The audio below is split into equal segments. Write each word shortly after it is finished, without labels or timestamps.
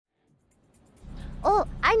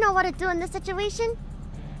I know what to do in this situation.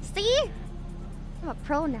 See? I'm a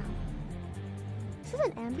pro now. This is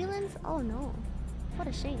an ambulance? Oh no. What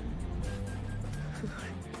a shame.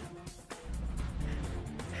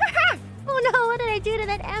 Oh no, what did I do to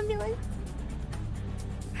that ambulance?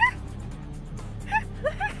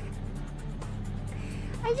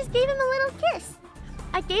 I just gave him a little kiss.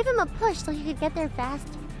 I gave him a push so he could get there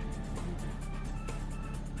faster.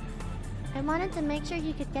 I wanted to make sure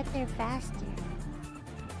he could get there faster.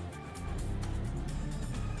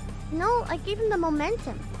 No, I gave him the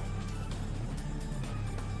momentum.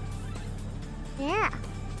 Yeah.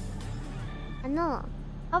 I know.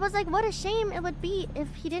 I was like, what a shame it would be if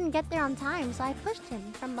he didn't get there on time, so I pushed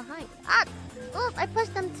him from behind. Ah! Oops, I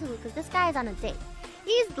pushed him too, because this guy is on a date.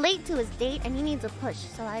 He's late to his date and he needs a push,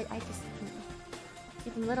 so I just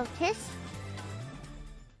give him a little kiss.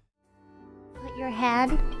 Put your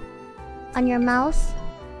hand on your mouse.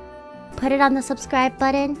 Put it on the subscribe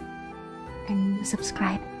button. And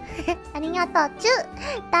subscribe. ありがとう。チ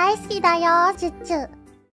ュ大好きだよ、チュチュ。